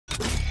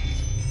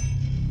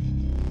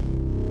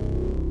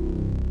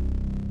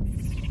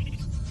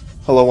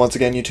Hello once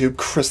again YouTube,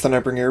 Chris the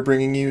Nightbringer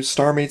bringing you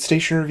StarMade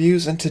station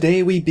reviews, and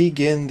today we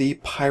begin the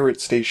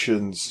pirate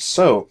stations.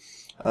 So,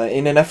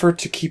 in an effort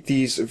to keep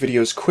these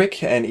videos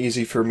quick and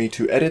easy for me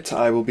to edit,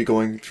 I will be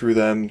going through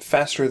them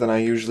faster than I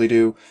usually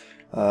do.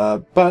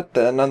 But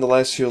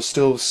nonetheless, you'll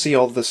still see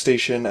all of the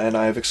station, and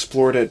I've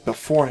explored it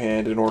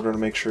beforehand in order to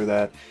make sure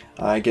that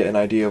I get an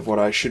idea of what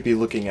I should be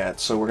looking at.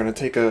 So we're going to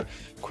take a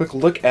quick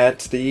look at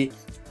the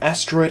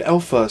Asteroid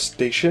Alpha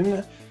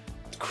station,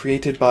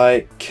 created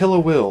by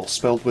Kill-A-Will,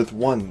 spelled with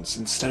ones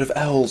instead of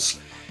L's.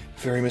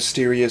 Very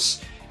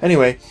mysterious.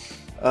 Anyway,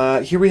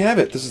 here we have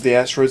it. This is the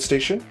asteroid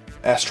station.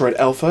 Asteroid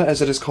Alpha, as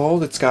it is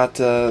called. It's got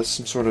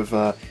some sort of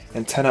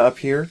antenna up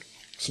here,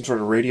 some sort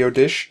of radio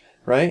dish,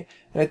 right?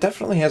 And it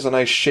definitely has a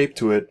nice shape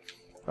to it.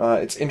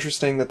 It's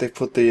interesting that they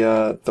put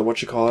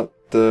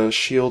the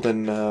shield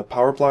and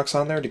power blocks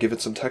on there to give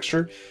it some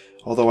texture.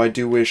 Although I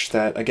do wish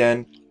that,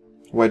 again,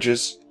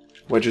 wedges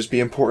be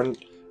important.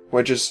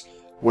 Wedges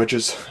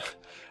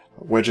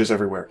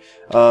everywhere.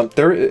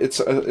 It's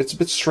a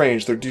bit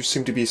strange. There do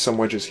seem to be some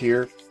wedges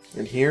here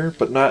and here,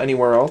 but not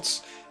anywhere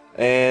else,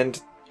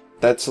 and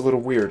that's a little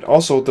weird.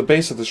 Also, the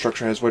base of the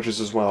structure has wedges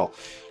as well.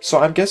 So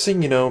I'm guessing,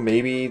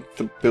 maybe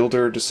the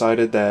builder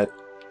decided that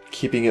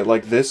keeping it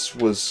like this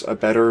was a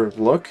better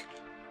look.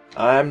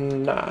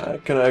 I'm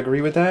not gonna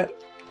agree with that.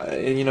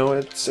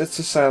 It's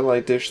a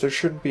satellite dish. There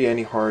shouldn't be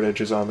any hard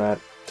edges on that.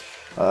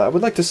 I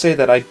would like to say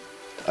that I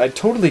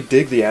totally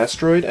dig the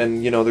asteroid,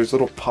 and there's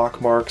little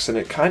pock marks, and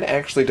it kind of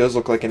actually does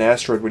look like an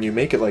asteroid when you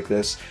make it like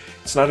this.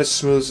 It's not as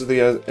smooth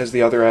as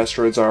the other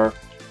asteroids are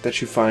that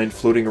you find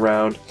floating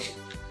around.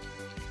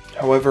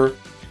 However,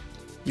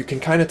 you can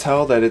kind of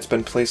tell that it's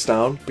been placed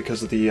down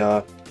because of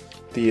the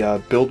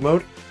build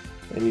mode,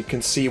 and you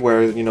can see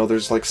where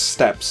there's like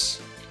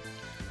steps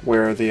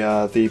where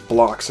the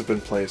blocks have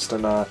been placed,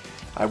 and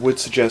I would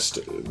suggest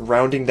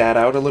rounding that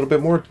out a little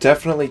bit more.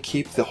 Definitely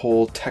keep the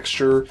whole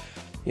texture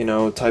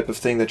type of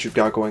thing that you've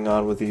got going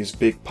on with these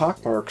big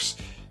pockmarks,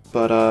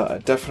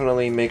 but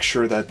definitely make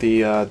sure that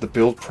the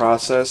build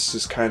process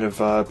has kind of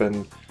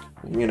been,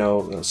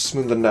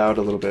 smoothened out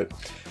a little bit.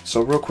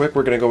 So real quick,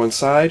 we're going to go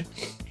inside.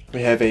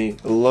 We have a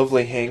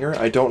lovely hangar.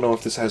 I don't know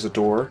if this has a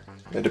door.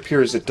 It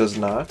appears it does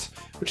not,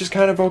 which is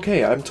kind of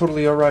okay. I'm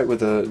totally alright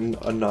with a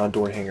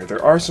non-door hangar.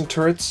 There are some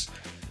turrets.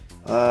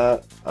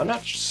 I'm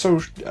not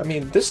so... I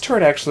mean, this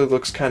turret actually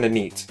looks kind of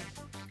neat,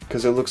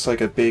 because it looks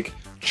like a big,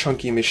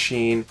 chunky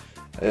machine.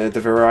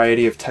 The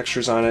variety of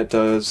textures on it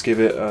does give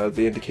it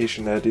the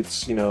indication that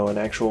it's, an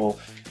actual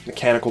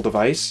mechanical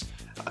device.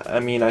 I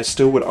mean, I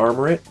still would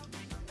armor it,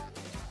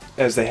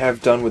 as they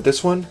have done with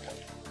this one,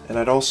 and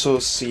I'd also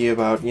see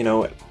about,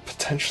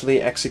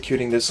 potentially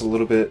executing this a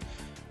little bit,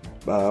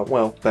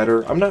 well,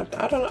 better.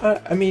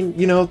 I mean,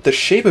 the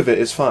shape of it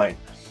is fine,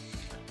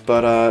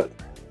 but,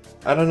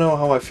 I don't know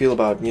how I feel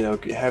about,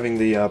 having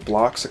the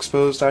blocks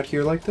exposed out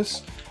here like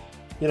this,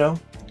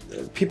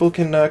 People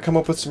can come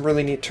up with some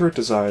really neat turret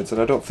designs, and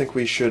I don't think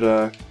we should,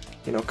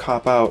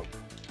 cop out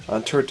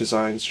on turret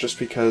designs just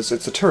because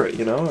it's a turret,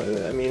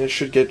 I mean, it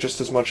should get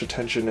just as much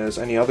attention as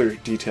any other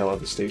detail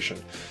of the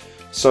station.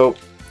 So,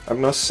 I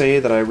must say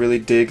that I really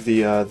dig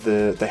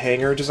the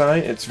hangar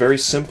design. It's very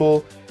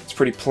simple, it's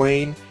pretty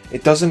plain,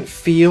 it doesn't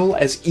feel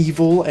as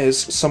evil as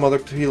some other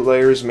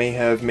players may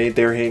have made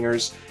their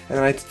hangars, and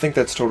I think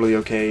that's totally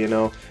okay,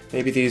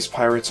 Maybe these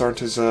pirates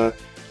aren't as,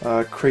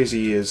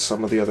 crazy as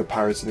some of the other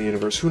pirates in the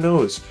universe. Who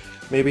knows?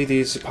 Maybe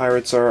these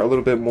pirates are a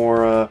little bit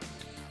more,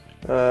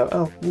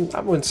 well, I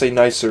wouldn't say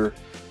nicer,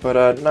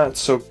 but not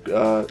so,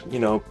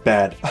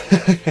 bad,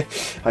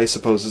 I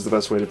suppose is the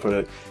best way to put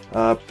it.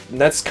 And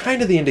that's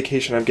kind of the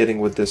indication I'm getting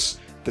with this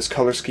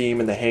color scheme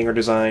and the hangar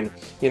design.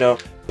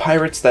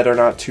 Pirates that are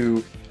not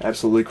too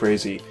absolutely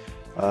crazy.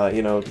 I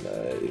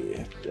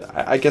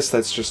guess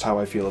that's just how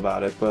I feel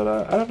about it, but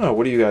I don't know.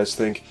 What do you guys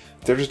think?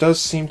 There just does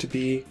seem to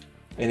be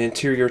an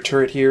interior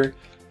turret here,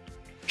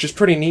 which is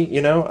pretty neat,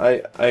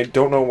 I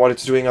don't know what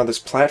it's doing on this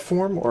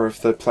platform, or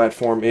if the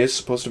platform is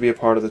supposed to be a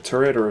part of the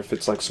turret, or if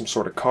it's like some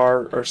sort of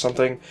car or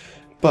something,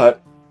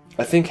 but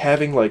I think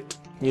having, like,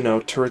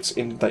 turrets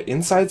in the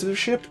insides of a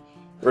ship,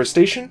 or a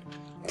station,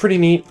 pretty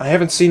neat. I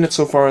haven't seen it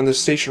so far in this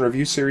station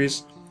review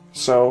series,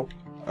 so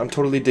I'm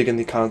totally digging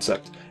the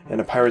concept,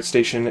 and a pirate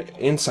station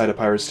inside a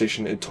pirate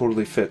station, it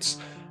totally fits.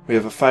 We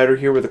have a fighter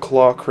here with a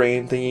claw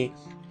crane thingy.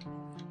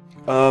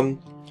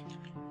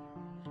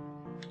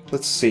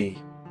 Let's see.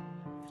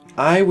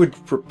 I would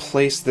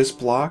replace this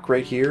block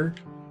right here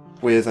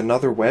with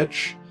another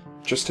wedge,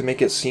 just to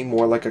make it seem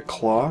more like a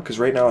claw, because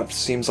right now it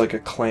seems like a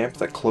clamp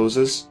that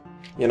closes,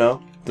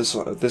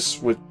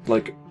 This would,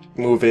 like,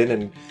 move in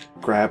and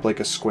grab like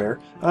a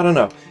square. I don't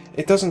know.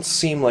 It doesn't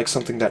seem like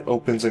something that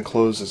opens and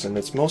closes, and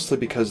it's mostly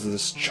because of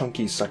this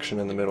chunky section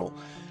in the middle.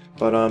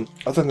 But,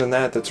 other than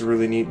that, that's a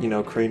really neat,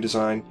 crane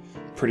design.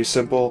 Pretty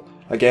simple.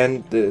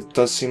 Again, it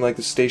does seem like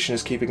the station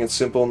is keeping it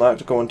simple,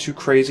 not going too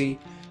crazy.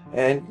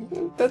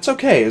 And that's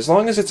okay, as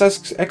long as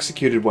it's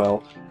executed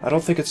well. I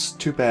don't think it's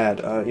too bad,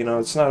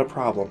 it's not a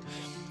problem.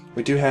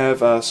 We do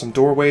have some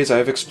doorways. I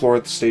have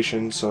explored the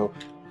station, so...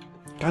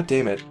 God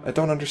damn it, I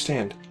don't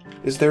understand.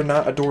 is there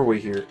not a doorway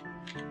here?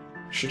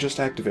 Should just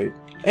activate.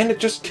 And it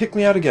just kicked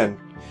me out again.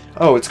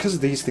 Oh, it's because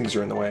these things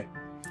are in the way.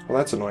 Well,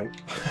 that's annoying.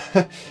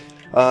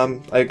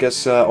 I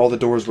guess all the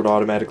doors would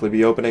automatically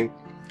be opening.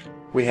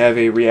 We have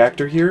a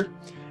reactor here.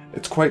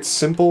 It's quite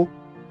simple,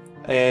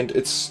 and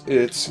it's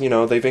you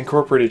know, they've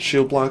incorporated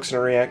shield blocks in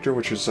a reactor,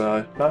 which is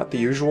not the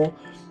usual.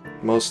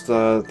 Most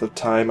the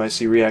time I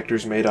see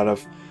reactors made out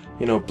of,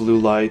 you know, blue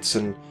lights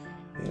and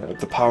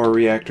the power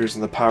reactors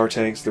and the power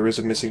tanks. There is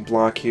a missing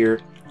block here.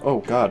 Oh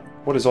god,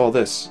 what is all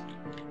this?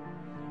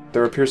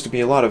 There appears to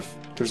be a lot of...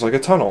 There's like a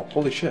tunnel.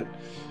 Holy shit.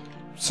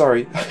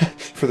 Sorry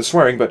for the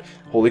swearing, but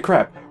holy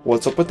crap.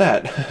 What's up with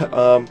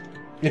that?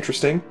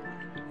 Interesting.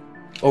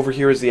 Over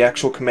here is the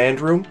actual command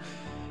room.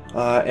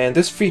 And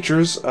this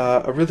features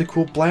a really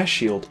cool blast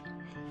shield.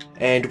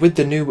 And with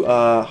the new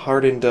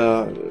hardened...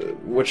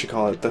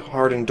 the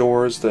hardened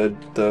doors,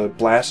 the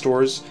blast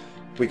doors,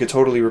 we could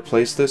totally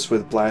replace this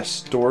with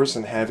blast doors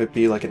and have it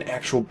be like an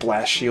actual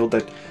blast shield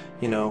that,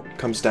 you know,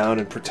 comes down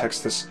and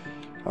protects this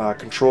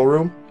control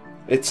room.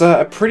 It's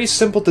a pretty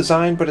simple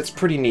design, but it's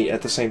pretty neat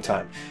at the same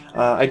time.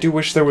 I do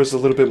wish there was a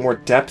little bit more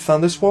depth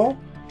on this wall.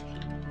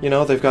 You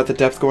know, they've got the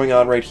depth going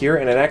on right here,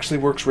 and it actually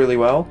works really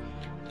well.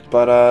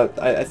 But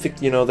I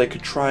think, you know, they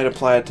could try and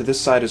apply it to this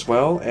side as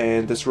well,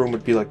 and this room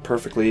would be like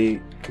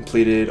perfectly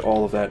completed,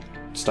 all of that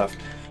stuff.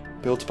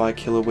 Built by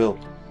Killer Will.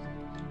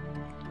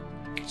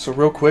 So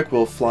real quick,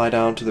 we'll fly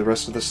down to the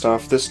rest of the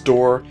stuff. This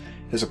door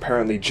is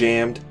apparently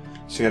jammed,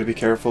 so you gotta be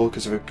careful,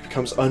 because if it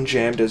becomes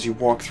unjammed as you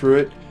walk through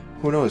it,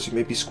 who knows, you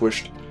may be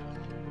squished.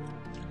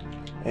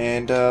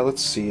 And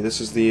let's see,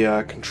 this is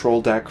the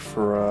control deck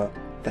for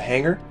the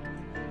hangar.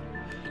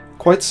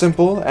 Quite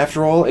simple.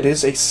 After all, it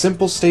is a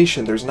simple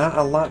station. There's not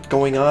a lot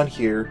going on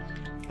here.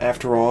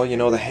 After all, you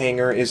know, the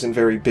hangar isn't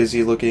very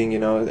busy looking, you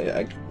know,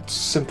 it's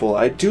simple.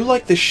 I do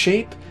like the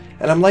shape,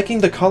 and I'm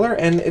liking the color,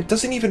 and it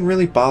doesn't even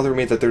really bother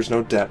me that there's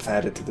no depth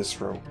added to this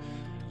room.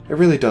 It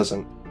really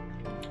doesn't.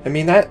 I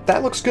mean,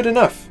 that looks good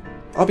enough.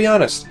 I'll be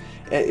honest.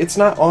 It's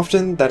not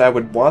often that I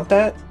would want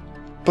that,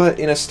 but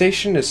in a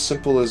station as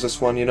simple as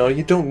this one, you know,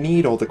 you don't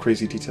need all the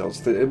crazy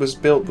details. It was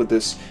built with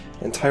this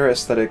entire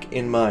aesthetic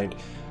in mind.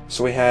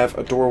 So we have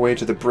a doorway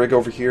to the brig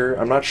over here.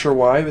 I'm not sure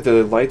why, but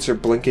the lights are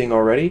blinking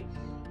already.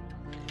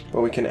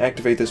 But we can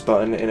activate this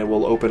button and it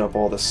will open up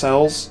all the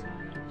cells.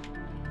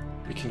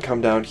 We can come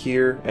down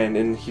here, and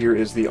in here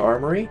is the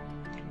armory.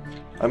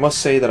 I must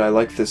say that I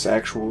like this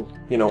actual,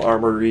 you know,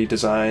 armory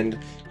design.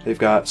 They've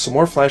got some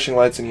more flashing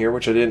lights in here,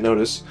 which I didn't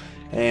notice,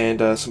 and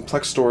some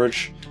plex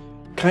storage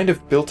kind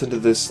of built into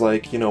this,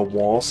 like, you know,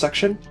 wall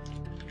section.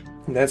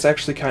 And that's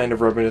actually kind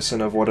of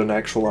reminiscent of what an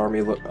actual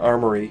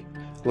armory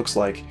looks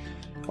like.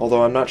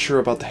 Although I'm not sure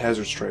about the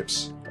hazard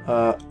stripes.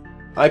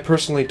 I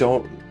personally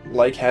don't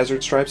like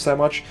hazard stripes that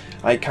much.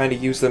 I kind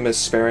of use them as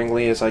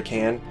sparingly as I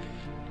can,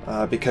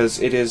 because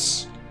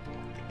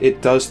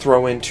it does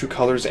throw in two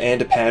colors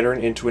and a pattern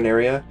into an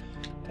area,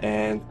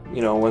 and,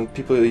 you know, when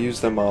people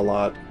use them a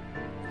lot,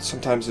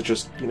 sometimes it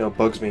just, you know,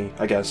 bugs me,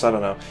 I guess. I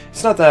don't know.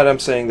 It's not that I'm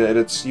saying that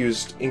it's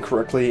used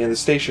incorrectly in the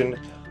station,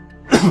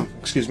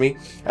 excuse me,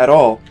 at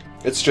all.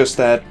 It's just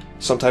that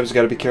sometimes you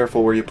gotta be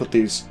careful where you put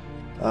these,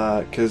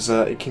 because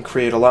it can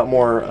create a lot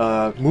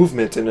more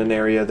movement in an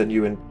area than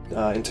you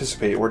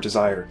anticipate or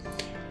desire.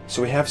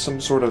 So we have some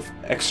sort of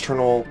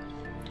external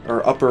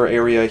or upper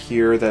area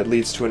here that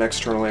leads to an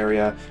external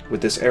area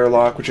with this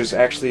airlock, which is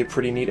actually a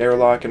pretty neat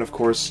airlock, and of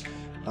course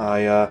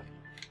I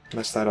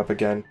messed that up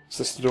again. Is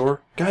this the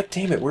door? God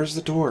damn it, where's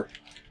the door?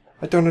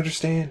 I don't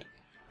understand.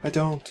 I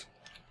don't.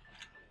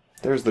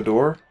 There's the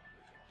door.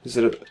 Is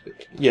it a...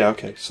 Yeah,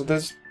 okay, so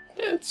there's...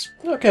 It's...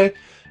 okay.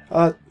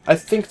 I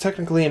think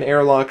technically an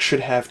airlock should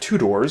have two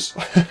doors.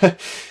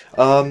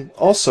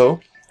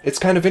 Also, it's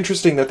kind of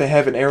interesting that they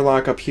have an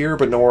airlock up here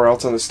but nowhere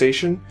else on the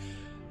station.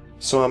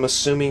 So I'm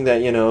assuming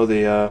that, you know,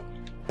 the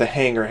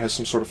hangar has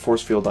some sort of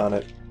force field on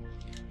it.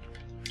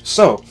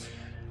 So,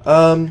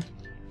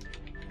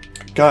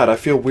 God, I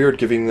feel weird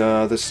giving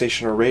this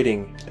station a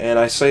rating, and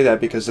I say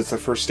that because it's the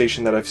first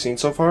station that I've seen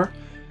so far.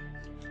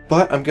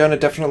 But I'm gonna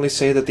definitely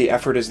say that the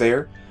effort is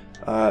there.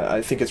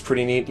 I think it's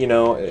pretty neat, you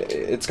know,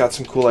 it's got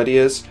some cool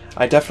ideas.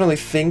 I definitely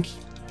think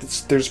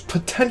there's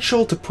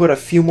potential to put a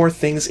few more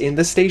things in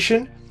the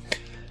station,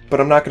 but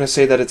I'm not going to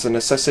say that it's a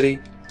necessity,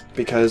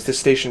 because this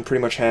station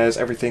pretty much has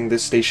everything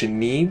this station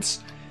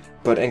needs,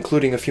 but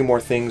including a few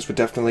more things would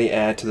definitely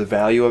add to the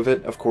value of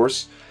it, of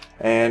course.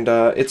 And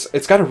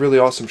it's got a really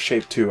awesome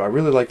shape too. I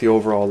really like the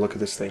overall look of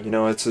this thing. You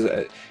know, it's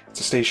a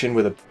station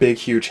with a big,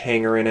 huge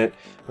hangar in it,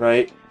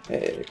 right?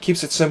 It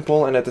keeps it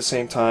simple, and at the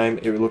same time,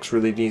 it looks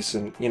really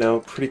decent. You know,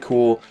 pretty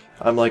cool.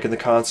 I'm liking the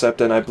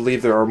concept, and I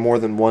believe there are more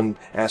than one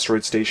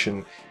asteroid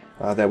station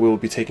that we will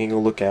be taking a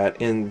look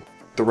at in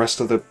the rest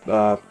of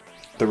the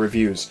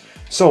reviews.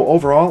 So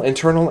overall,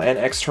 internal and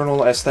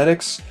external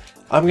aesthetics,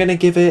 I'm gonna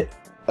give it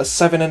a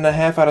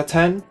 7.5 out of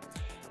 10.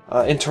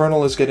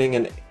 Internal is getting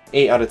an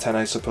 8 out of 10,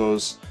 I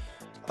suppose.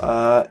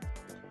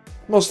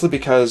 Mostly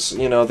because,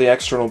 you know, the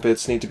external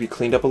bits need to be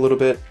cleaned up a little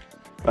bit.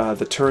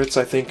 The turrets,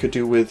 I think, could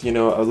do with, you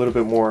know, a little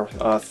bit more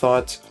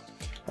thought.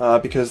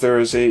 because there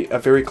is a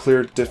very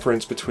clear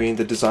difference between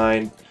the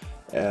design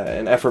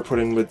and effort put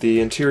in with the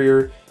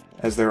interior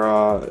as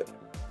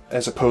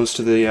opposed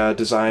to the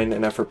design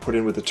and effort put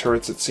in with the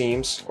turrets, it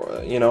seems.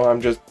 You know,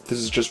 this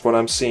is just what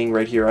I'm seeing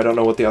right here. I don't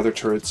know what the other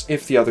turrets,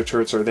 if the other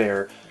turrets are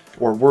there,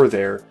 or were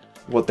there,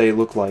 what they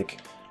look like.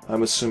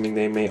 I'm assuming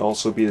they may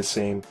also be the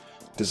same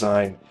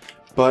design.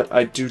 But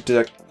I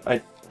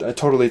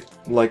totally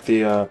like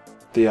the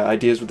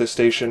ideas with this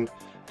station.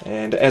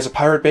 And as a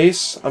pirate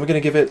base, I'm gonna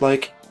give it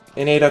like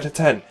an 8 out of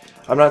 10.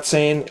 I'm not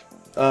saying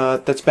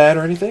that's bad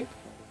or anything,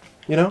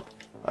 you know,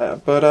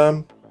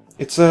 but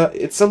it's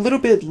a little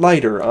bit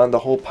lighter on the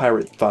whole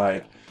pirate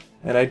vibe,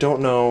 and I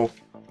don't know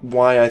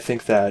why I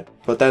think that,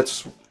 but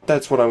that's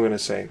what I'm gonna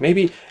say.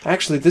 Maybe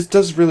actually this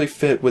does really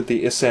fit with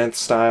the Isanth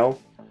style.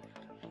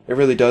 It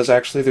really does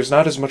actually. There's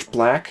not as much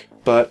black,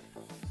 but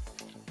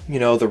you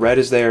know, the red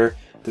is there,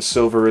 the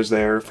silver is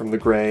there from the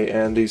gray,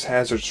 and these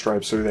hazard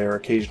stripes are there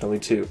occasionally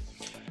too.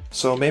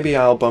 So maybe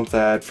I'll bump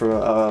that for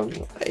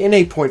an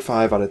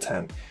 8.5 out of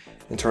 10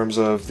 in terms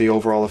of the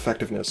overall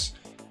effectiveness.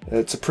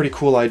 It's a pretty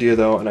cool idea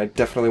though, and I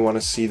definitely want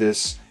to see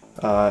this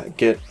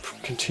get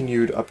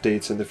continued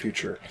updates in the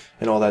future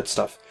and all that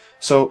stuff.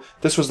 So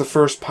this was the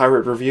first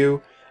pirate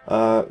review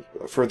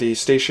for the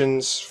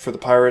stations, for the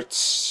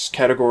pirates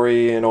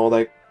category and all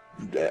that.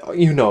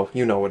 You know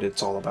what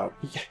it's all about.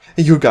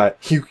 You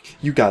got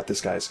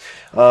this, guys.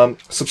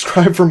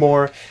 Subscribe for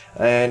more,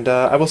 and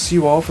I will see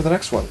you all for the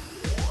next one.